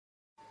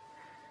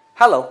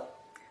Hello,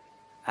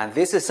 and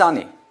this is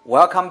Sunny.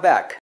 Welcome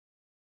back.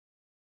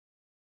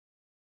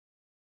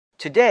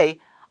 Today,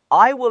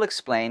 I will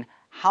explain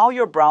how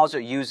your browser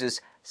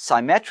uses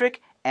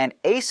symmetric and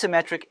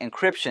asymmetric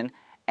encryption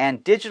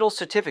and digital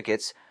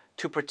certificates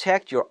to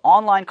protect your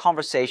online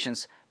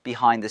conversations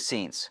behind the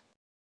scenes.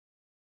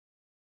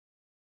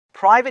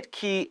 Private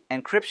key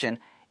encryption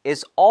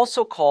is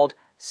also called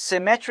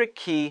symmetric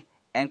key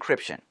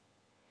encryption.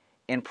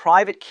 In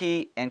private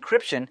key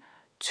encryption,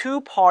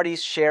 two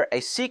parties share a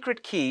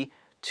secret key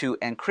to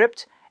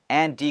encrypt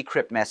and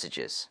decrypt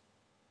messages.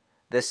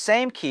 The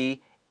same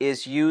key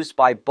is used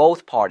by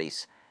both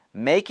parties,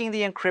 making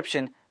the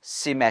encryption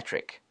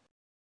symmetric.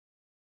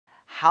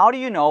 How do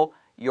you know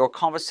your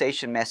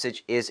conversation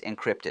message is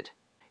encrypted?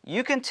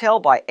 You can tell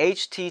by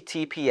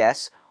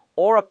HTTPS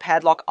or a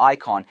padlock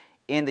icon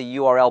in the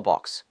URL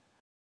box.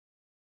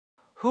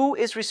 Who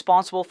is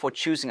responsible for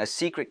choosing a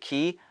secret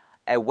key,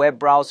 a web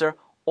browser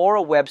or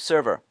a web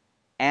server?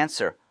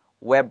 Answer: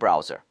 web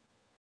browser.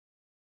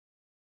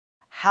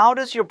 How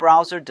does your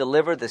browser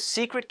deliver the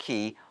secret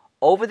key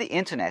over the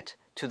internet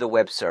to the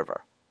web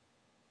server?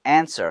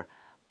 Answer: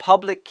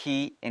 public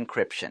key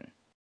encryption.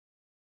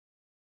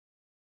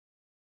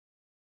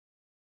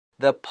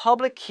 The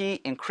public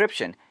key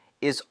encryption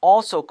is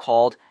also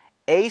called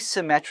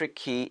asymmetric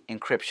key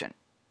encryption.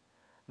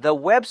 The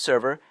web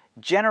server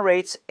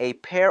generates a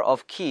pair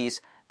of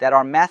keys that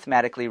are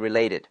mathematically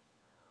related.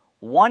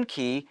 One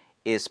key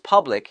is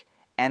public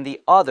and the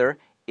other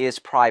is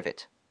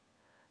private.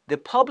 The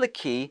public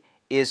key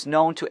is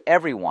known to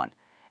everyone,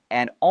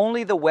 and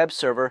only the web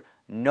server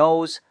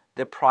knows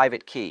the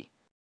private key.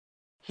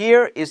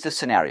 Here is the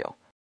scenario.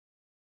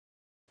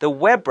 The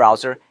web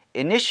browser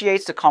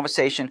initiates the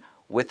conversation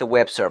with the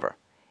web server.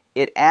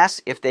 It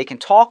asks if they can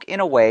talk in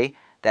a way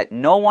that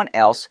no one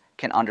else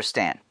can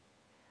understand.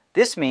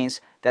 This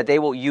means that they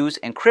will use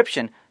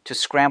encryption to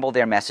scramble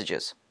their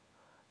messages.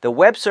 The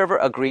web server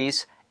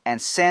agrees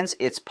and sends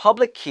its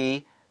public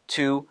key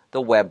to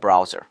the web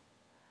browser.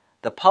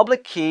 The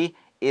public key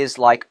is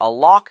like a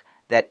lock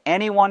that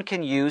anyone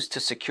can use to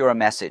secure a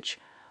message,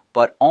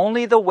 but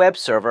only the web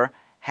server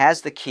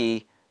has the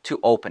key to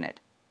open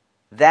it.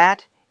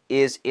 That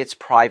is its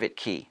private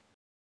key.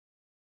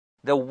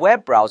 The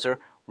web browser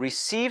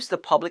receives the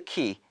public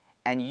key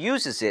and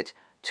uses it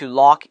to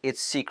lock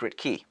its secret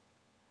key.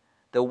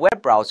 The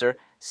web browser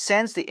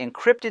sends the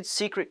encrypted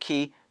secret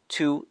key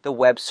to the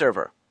web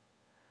server.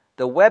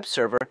 The web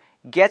server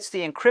gets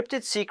the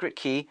encrypted secret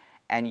key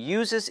and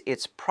uses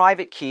its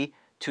private key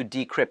to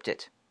decrypt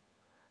it.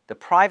 The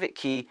private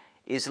key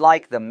is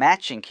like the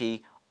matching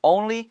key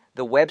only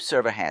the web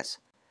server has.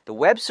 The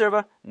web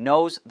server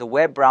knows the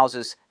web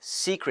browser's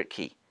secret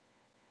key.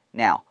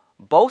 Now,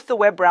 both the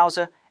web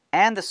browser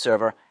and the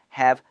server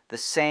have the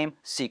same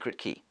secret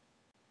key.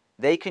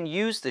 They can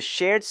use the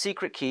shared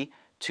secret key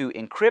to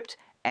encrypt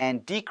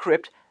and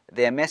decrypt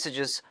their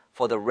messages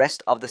for the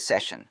rest of the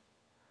session.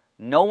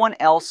 No one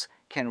else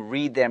can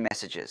read their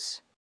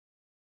messages.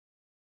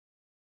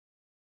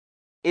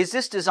 Is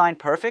this design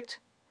perfect?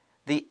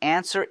 The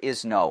answer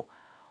is no.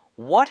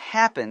 What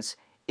happens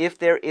if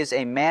there is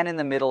a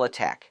man-in-the-middle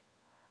attack?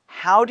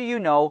 How do you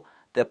know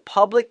the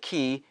public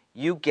key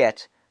you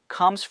get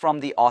comes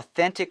from the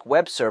authentic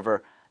web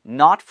server,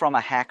 not from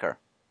a hacker?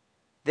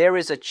 There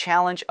is a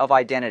challenge of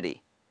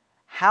identity.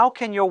 How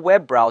can your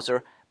web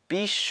browser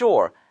be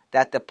sure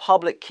that the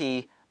public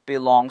key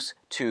belongs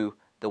to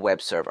the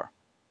web server?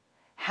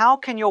 How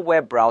can your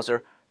web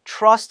browser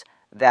trust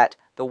that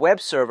the web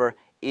server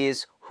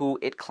is who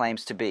it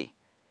claims to be?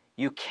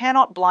 You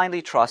cannot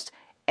blindly trust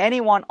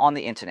anyone on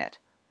the internet.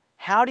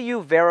 How do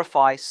you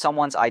verify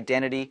someone's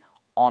identity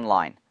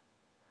online?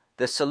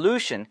 The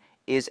solution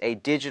is a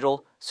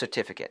digital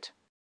certificate.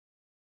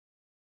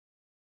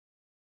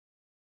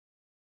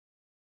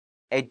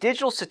 A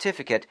digital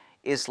certificate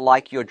is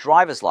like your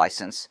driver's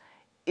license,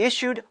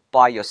 issued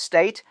by your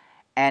state,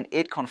 and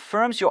it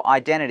confirms your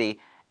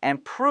identity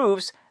and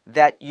proves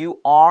that you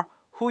are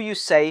who you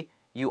say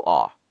you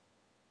are.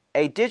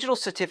 A digital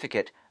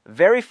certificate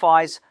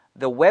verifies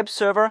the web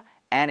server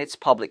and its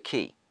public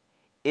key.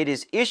 It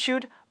is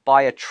issued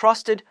by a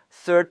trusted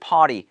third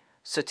party,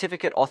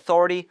 certificate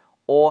authority,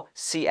 or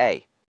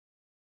CA.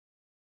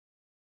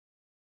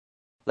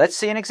 Let's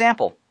see an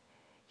example.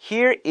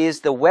 Here is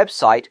the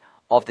website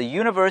of the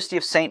University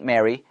of St.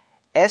 Mary,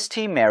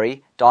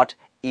 stmary.edu.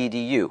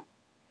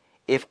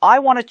 If I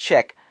want to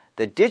check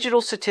the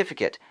digital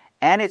certificate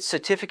and its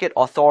certificate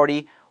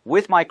authority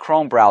with my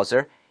Chrome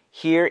browser,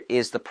 here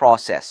is the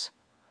process.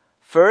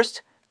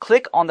 First,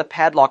 click on the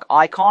padlock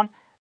icon,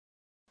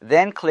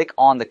 then click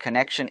on the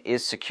connection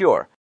is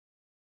secure.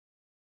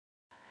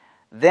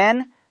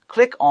 Then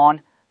click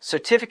on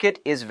certificate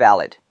is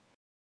valid.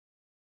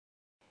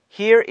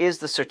 Here is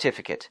the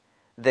certificate.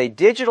 The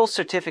digital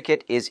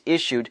certificate is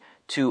issued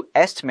to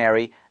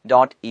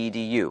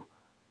stmary.edu.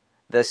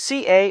 The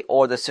CA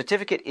or the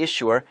certificate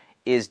issuer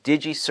is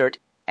DigiCert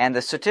and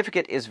the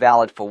certificate is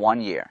valid for 1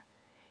 year.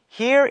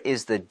 Here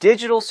is the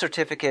digital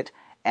certificate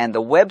and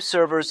the web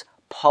server's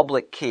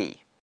public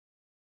key.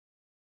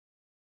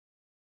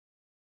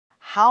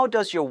 how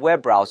does your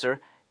web browser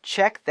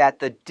check that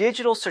the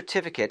digital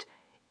certificate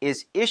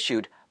is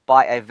issued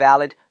by a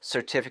valid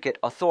certificate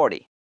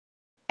authority?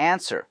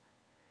 Answer: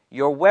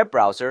 your web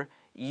browser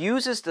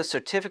uses the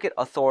certificate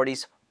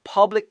authority's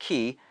public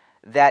key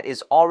that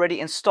is already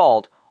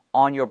installed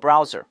on your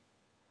browser.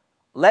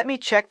 Let me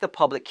check the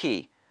public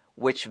key,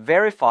 which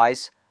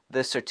verifies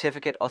the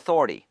certificate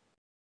authority.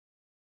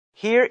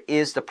 Here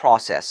is the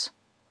process.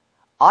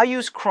 I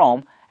use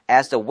Chrome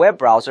as the web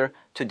browser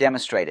to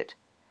demonstrate it.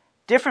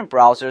 Different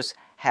browsers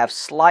have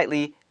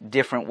slightly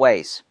different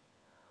ways.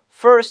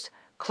 First,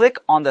 click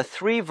on the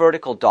 3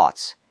 vertical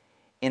dots.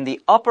 In the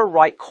upper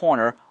right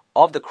corner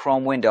of the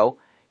Chrome window,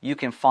 you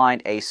can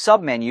find a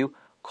submenu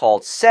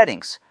called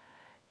Settings.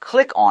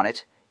 Click on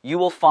it. You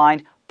will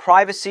find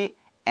Privacy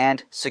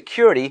and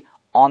Security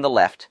on the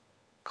left.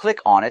 Click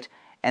on it,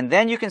 and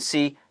then you can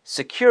see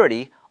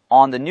Security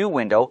on the new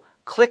window.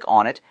 Click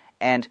on it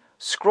and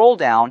scroll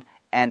down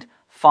and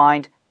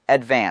find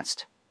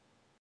Advanced.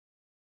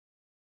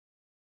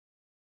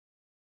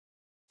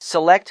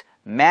 Select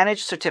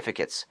Manage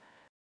Certificates.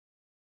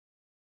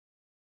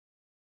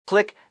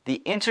 Click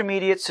the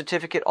Intermediate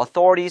Certificate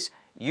Authorities.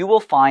 You will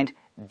find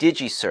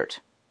DigiCert.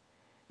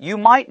 You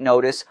might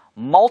notice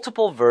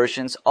multiple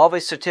versions of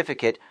a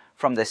certificate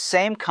from the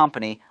same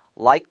company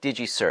like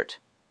DigiCert.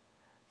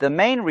 The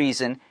main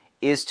reason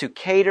is to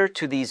cater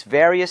to these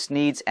various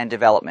needs and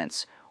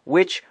developments,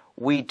 which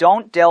we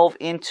don't delve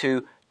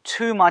into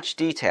too much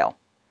detail.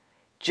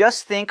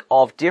 Just think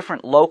of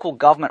different local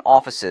government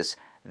offices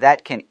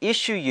that can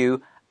issue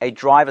you a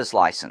driver's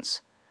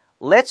license.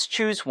 Let's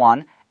choose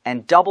one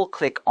and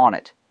double-click on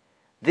it.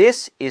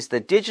 This is the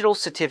digital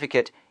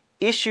certificate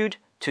issued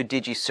to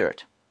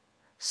DigiCert.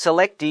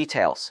 Select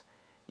Details.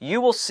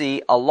 You will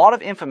see a lot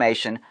of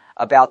information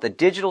about the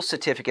digital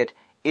certificate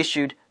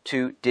issued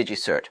to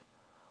DigiCert.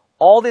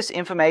 All this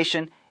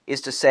information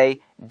is to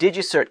say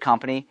DigiCert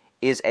Company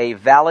is a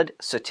valid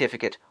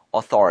certificate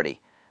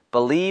authority.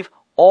 Believe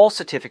all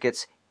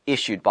certificates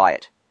issued by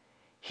it.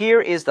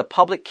 Here is the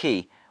public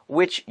key,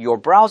 which your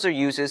browser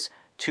uses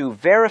to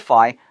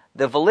verify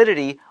the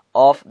validity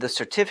of the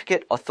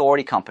certificate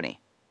authority company.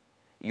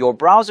 Your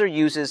browser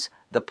uses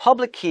the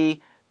public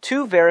key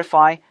to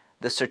verify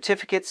the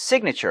certificate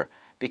signature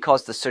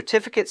because the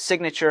certificate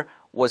signature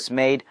was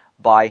made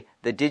by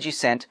the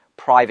DigiCert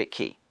private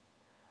key.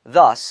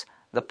 Thus,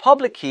 the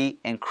public key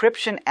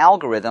encryption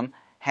algorithm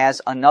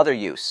has another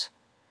use: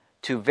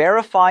 to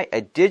verify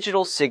a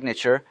digital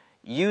signature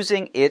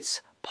using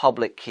its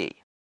public key.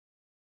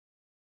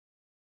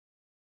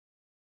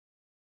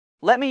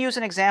 Let me use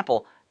an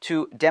example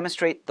to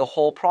demonstrate the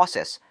whole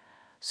process.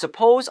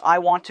 Suppose I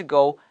want to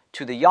go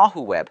to the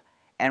Yahoo web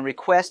and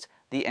request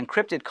the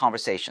encrypted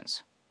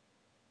conversations.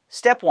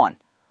 Step 1.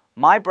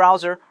 My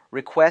browser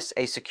requests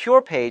a secure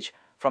page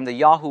from the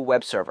Yahoo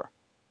web server.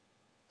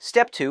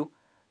 Step 2.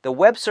 The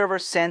web server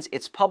sends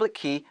its public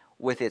key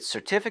with its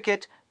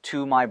certificate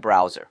to my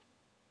browser.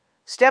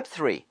 Step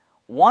 3.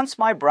 Once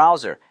my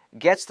browser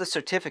gets the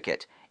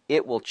certificate,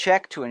 it will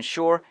check to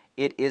ensure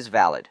it is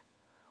valid.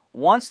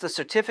 Once the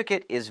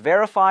certificate is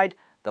verified,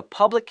 the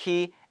public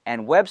key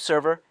and web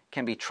server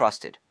can be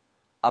trusted.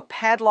 A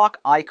padlock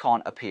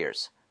icon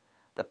appears.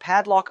 The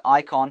padlock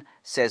icon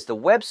says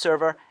the web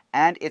server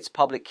and its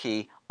public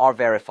key are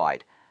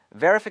verified.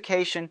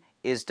 Verification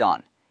is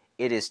done.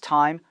 It is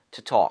time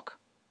to talk.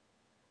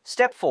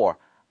 Step 4.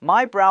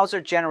 My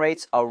browser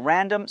generates a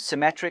random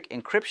symmetric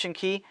encryption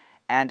key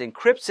and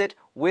encrypts it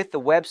with the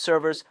web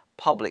server's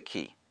public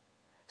key.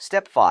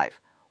 Step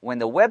 5. When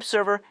the web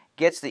server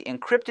gets the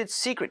encrypted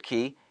secret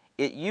key,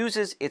 it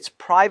uses its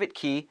private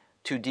key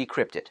to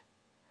decrypt it.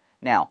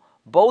 Now,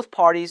 both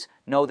parties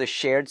know the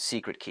shared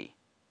secret key.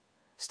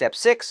 Step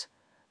 6.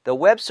 The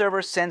web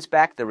server sends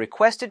back the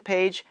requested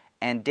page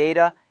and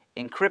data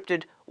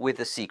encrypted with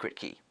the secret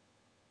key.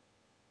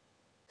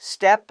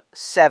 Step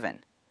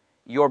 7.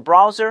 Your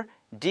browser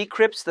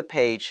decrypts the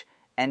page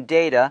and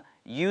data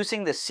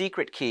using the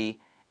secret key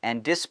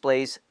and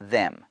displays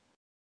them.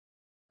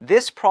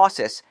 This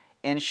process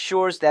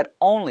ensures that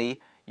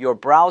only your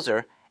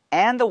browser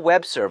and the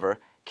web server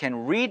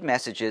can read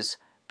messages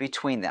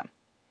between them.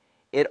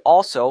 It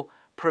also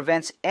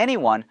prevents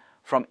anyone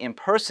from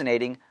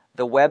impersonating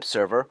the web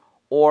server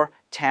or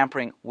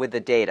tampering with the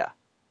data.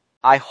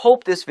 I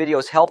hope this video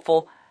is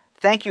helpful.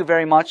 Thank you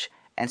very much,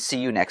 and see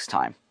you next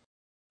time.